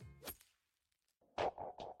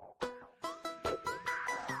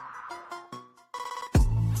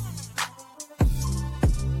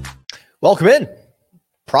Welcome in.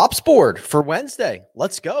 Props board for Wednesday.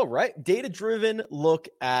 Let's go, right? Data-driven look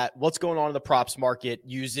at what's going on in the props market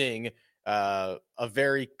using a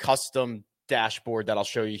very custom dashboard that I'll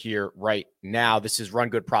show you here right now. This is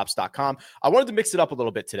RunGoodProps.com. I wanted to mix it up a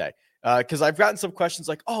little bit today because I've gotten some questions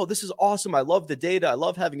like, oh, this is awesome. I love the data. I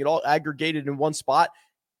love having it all aggregated in one spot.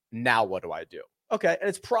 Now what do I do? Okay, and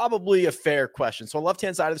it's probably a fair question. So on the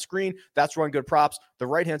left-hand side of the screen, that's Run Good Props. The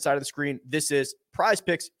right-hand side of the screen, this is Prize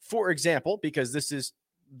Picks, for example, because this is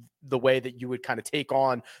the way that you would kind of take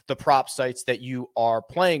on the prop sites that you are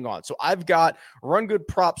playing on. So I've got Run Good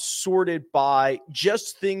Props sorted by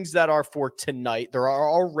just things that are for tonight. There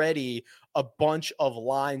are already a bunch of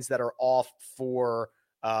lines that are off for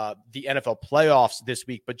the NFL playoffs this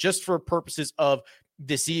week, but just for purposes of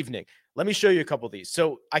this evening, let me show you a couple of these.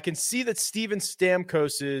 So I can see that Steven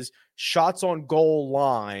Stamkos's shots on goal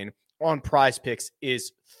line on Prize Picks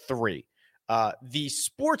is 3. The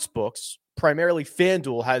sports books, primarily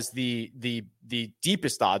FanDuel, has the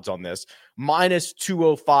deepest odds on this, minus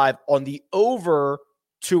 205 on the over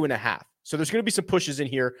 2.5. So there's going to be some pushes in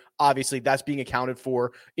here. Obviously, that's being accounted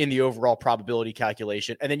for in the overall probability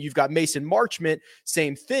calculation. And then you've got Mason Marchment,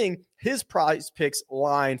 same thing. His Prize Picks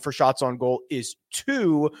line for shots on goal is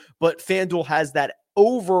 2, but FanDuel has that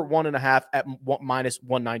over 1.5 at minus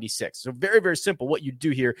 196. So very, very simple. What you'd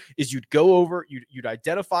do here is you'd go over, you'd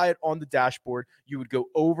identify it on the dashboard. You would go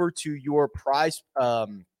over to your prize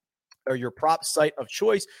or your prop site of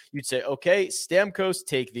choice. You'd say, okay, Stamkos,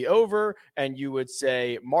 take the over. And you would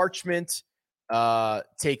say, Marchment,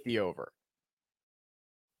 take the over.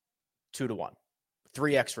 2-1,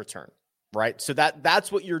 3x return, right? So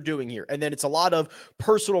that's what you're doing here. And then it's a lot of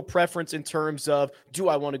personal preference in terms of, do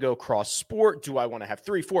I want to go cross sport? Do I want to have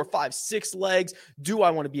 3, 4, 5, 6 legs? Do I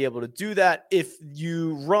want to be able to do that? If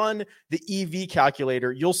you run the EV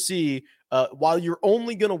calculator, you'll see while you're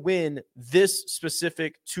only going to win this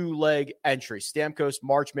specific 2-leg entry, Stamkos,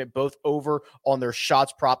 Marchment, both over on their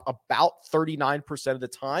shots prop about 39% of the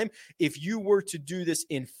time. If you were to do this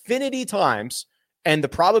infinity times, and the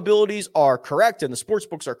probabilities are correct, and the sports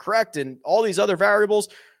books are correct, and all these other variables,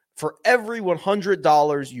 for every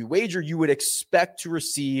 $100 you wager, you would expect to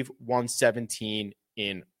receive 117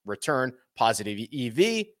 in return. Positive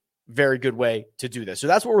EV. Very good way to do this. So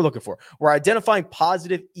that's what we're looking for. We're identifying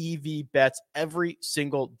positive EV bets every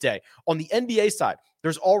single day. On the NBA side,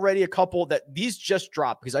 there's already a couple that these just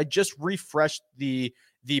dropped because I just refreshed the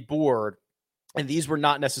board, and these were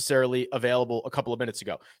not necessarily available a couple of minutes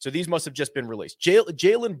ago. So these must have just been released.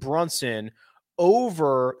 Jalen Brunson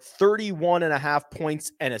over 31.5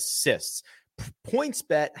 points and assists.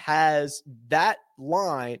 PointsBet has that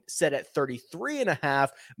line set at 33.5,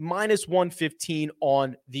 minus 115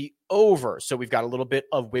 on the over. So we've got a little bit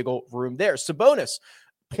of wiggle room there. Sabonis,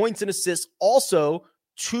 points and assists, also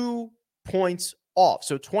 2 points off.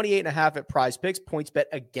 So 28.5 at Prize Picks. PointsBet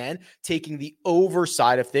again taking the over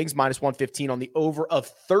side of things, minus 115 on the over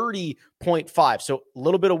of 30.5. So a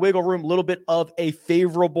little bit of wiggle room, a little bit of a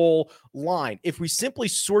favorable line. If we simply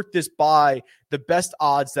sort this by the best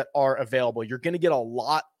odds that are available, you're going to get a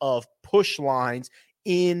lot of push lines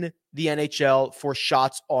in the NHL for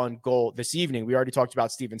shots on goal this evening. We already talked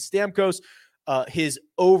about Steven Stamkos, his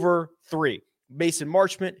over 3. Mason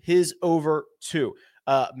Marchment, his over 2.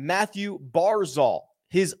 Matthew Barzal,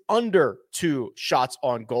 his under 2 shots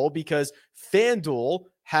on goal, because FanDuel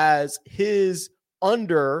has his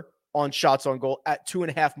under on shots on goal at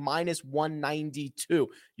 2.5, minus 192.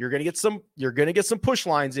 You're going to get some push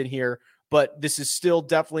lines in here, but this is still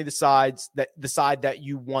definitely the side that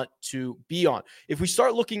you want to be on. If we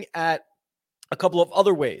start looking at a couple of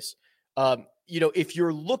other ways, if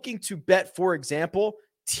you're looking to bet, for example,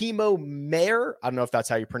 Timo Meier, I don't know if that's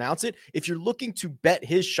how you pronounce it. If you're looking to bet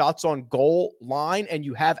his shots on goal line and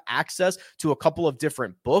you have access to a couple of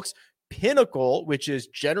different books, Pinnacle, which is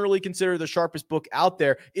generally considered the sharpest book out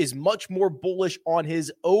there, is much more bullish on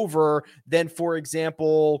his over than, for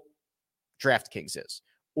example, DraftKings is,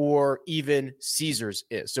 or even Caesars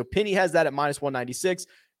is. So Penny has that at minus 196.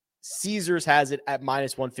 Caesars has it at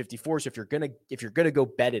minus 154. So if you're gonna go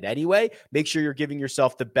bet it anyway, make sure you're giving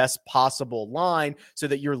yourself the best possible line so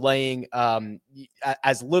that you're laying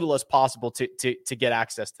as little as possible to get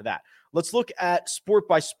access to that. Let's look at sport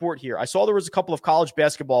by sport here. I saw there was a couple of college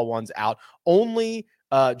basketball ones out. Only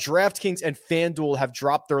DraftKings and FanDuel have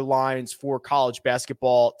dropped their lines for college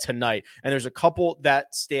basketball tonight, and there's a couple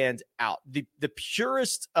that stand out. The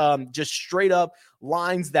purest, just straight up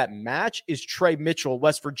lines that match is Trey Mitchell,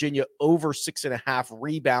 West Virginia, over 6.5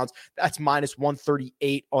 rebounds. That's minus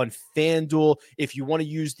 138 on FanDuel. If you want to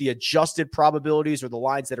use the adjusted probabilities or the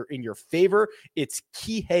lines that are in your favor, it's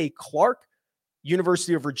Kihei Clark,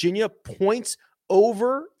 University of Virginia, points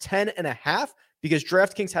over 10.5, because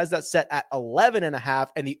DraftKings has that set at 11.5,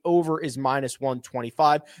 and the over is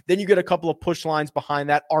 -125. Then you get a couple of push lines behind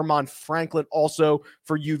that. Armand Franklin also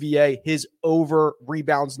for UVA, his over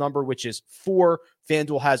rebounds number, which is 4.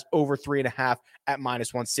 FanDuel has over 3.5 at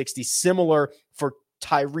 -160. Similar for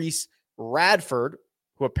Tyrese Radford,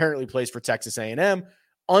 who apparently plays for Texas A&M,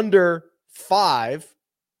 under 5.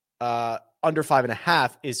 Under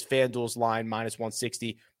 5.5 is FanDuel's line,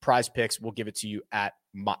 -160. Prize Picks will give it to you at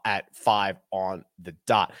 5 on the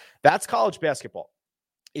dot. That's college basketball.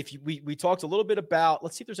 If we talked a little bit about,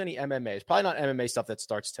 let's see if there's any MMA. It's probably not MMA stuff that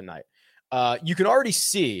starts tonight. You can already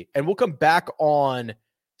see, and we'll come back on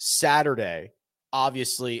Saturday,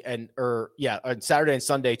 obviously, on Saturday and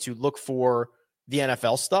Sunday to look for the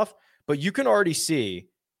NFL stuff. But you can already see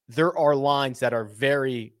there are lines that are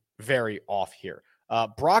very, very off here.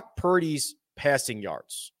 Brock Purdy's passing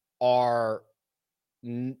yards are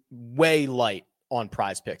way light on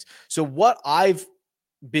Prize Picks. So what I've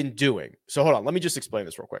been doing, so hold on, let me just explain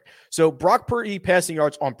this real quick. So Brock Purdy passing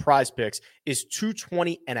yards on Prize Picks is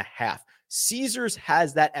 220.5. Caesars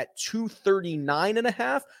has that at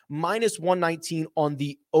 239.5, -119 on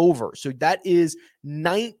the over. So that is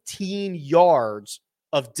 19 yards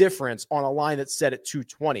of difference on a line that's set at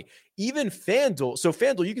 220. Even FanDuel, so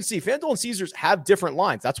FanDuel, you can see FanDuel and Caesars have different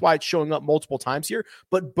lines. That's why it's showing up multiple times here,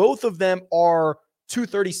 but both of them are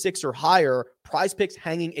 236 or higher. Prize Picks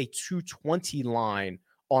hanging a 220 line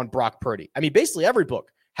on Brock Purdy. I mean, basically every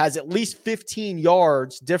book has at least 15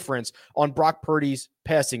 yards difference on Brock Purdy's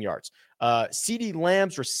passing yards. CeeDee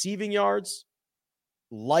Lamb's receiving yards,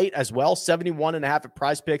 light as well, 71.5 at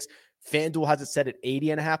Prize Picks. FanDuel has it set at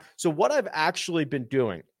 80.5. So what I've actually been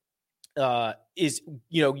doing is,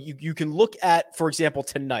 you can look at, for example,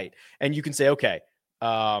 tonight, and you can say, okay,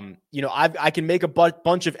 I can make a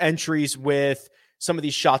bunch of entries with some of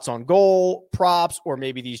these shots on goal props, or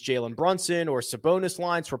maybe these Jalen Brunson or Sabonis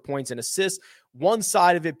lines for points and assists. One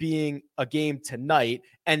side of it being a game tonight,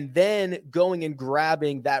 and then going and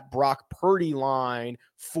grabbing that Brock Purdy line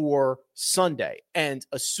for Sunday. And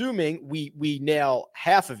assuming we nail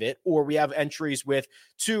half of it, or we have entries with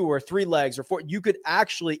 2 or 3 legs or 4, you could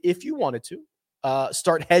actually, if you wanted to,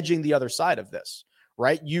 start hedging the other side of this,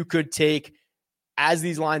 right? You could take, as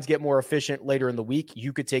these lines get more efficient later in the week,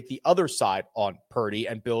 you could take the other side on Purdy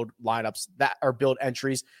and build lineups or build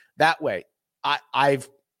entries that way.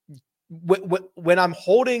 When I'm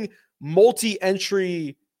holding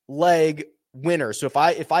multi-entry leg winners, so if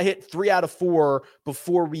I hit 3 out of 4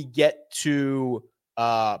 before we get to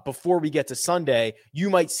Sunday, you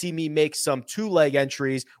might see me make some 2-leg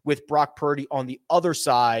entries with Brock Purdy on the other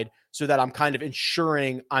side, so that I'm kind of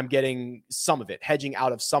ensuring I'm getting some of it, hedging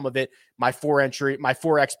out of some of it. My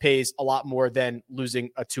 4X pays a lot more than losing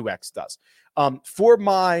a 2X does. For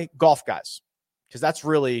my golf guys, because that's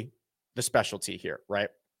really the specialty here, right?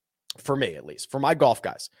 For me, at least, for my golf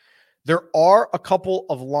guys, there are a couple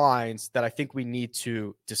of lines that I think we need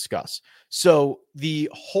to discuss. So the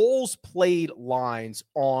holes played lines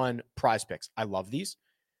on Prize Picks, I love these.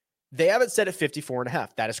 They have it set at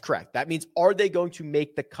 54.5. That is correct. That means, are they going to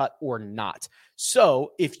make the cut or not?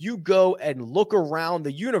 So if you go and look around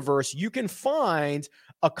the universe, you can find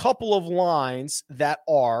a couple of lines that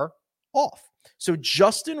are off. So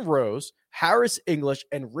Justin Rose, Harris English,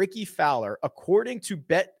 and Ricky Fowler, according to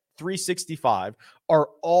Bet365, are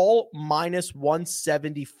all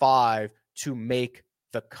 -175 to make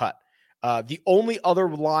the cut. The only other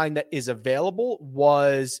line that is available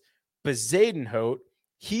was Bezadenhout.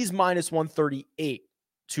 He's -138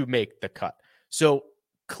 to make the cut. So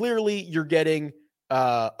clearly you're getting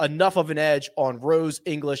enough of an edge on Rose,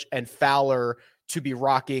 English, and Fowler to be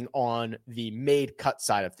rocking on the made cut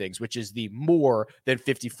side of things, which is the more than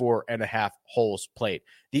 54.5 holes played.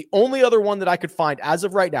 The only other one that I could find as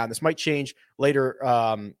of right now, and this might change later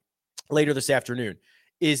this afternoon,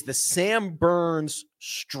 is the Sam Burns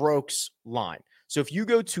strokes line. So if you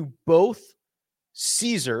go to both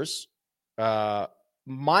Caesars,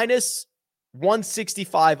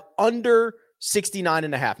 -165, under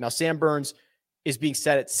 69.5. Now, Sam Burns is being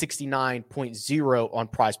set at 69.0 on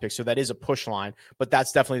Prize Picks, so that is a push line, but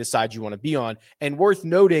that's definitely the side you want to be on. And worth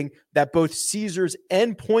noting that both Caesars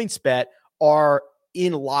and PointsBet are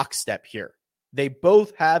in lockstep here. They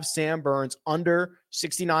both have Sam Burns under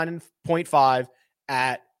 69.5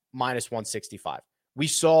 at -165. We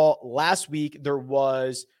saw last week there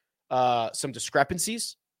was some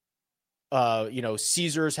discrepancies.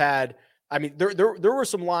 Caesars had, there were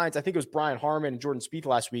some lines, I think it was Brian Harmon and Jordan Spieth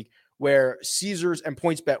last week, where Caesars and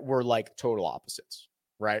PointsBet were like total opposites,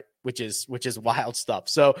 right? Which is wild stuff.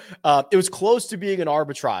 So it was close to being an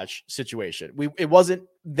arbitrage situation. It wasn't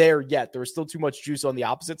there yet. There was still too much juice on the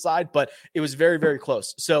opposite side, but it was very, very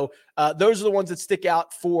close. So those are the ones that stick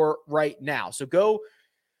out for right now. So go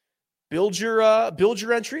build your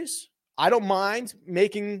entries. I don't mind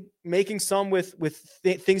making some with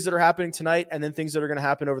things that are happening tonight and then things that are going to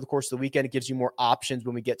happen over the course of the weekend. It gives you more options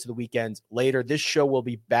when we get to the weekend later. This show will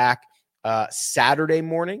be back Saturday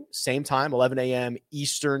morning, same time, 11 a.m.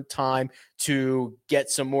 Eastern time, to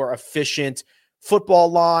get some more efficient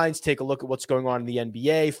football lines, take a look at what's going on in the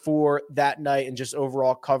NBA for that night, and just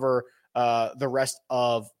overall cover the rest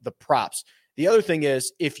of the props. The other thing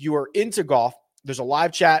is, if you are into golf, there's a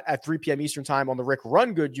live chat at 3 p.m. Eastern time on the Rick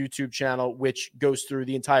Run Good YouTube channel, which goes through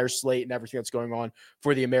the entire slate and everything that's going on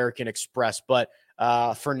for the American Express. But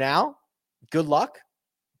for now, good luck.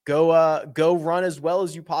 Go run as well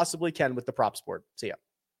as you possibly can with the prop sport. See ya.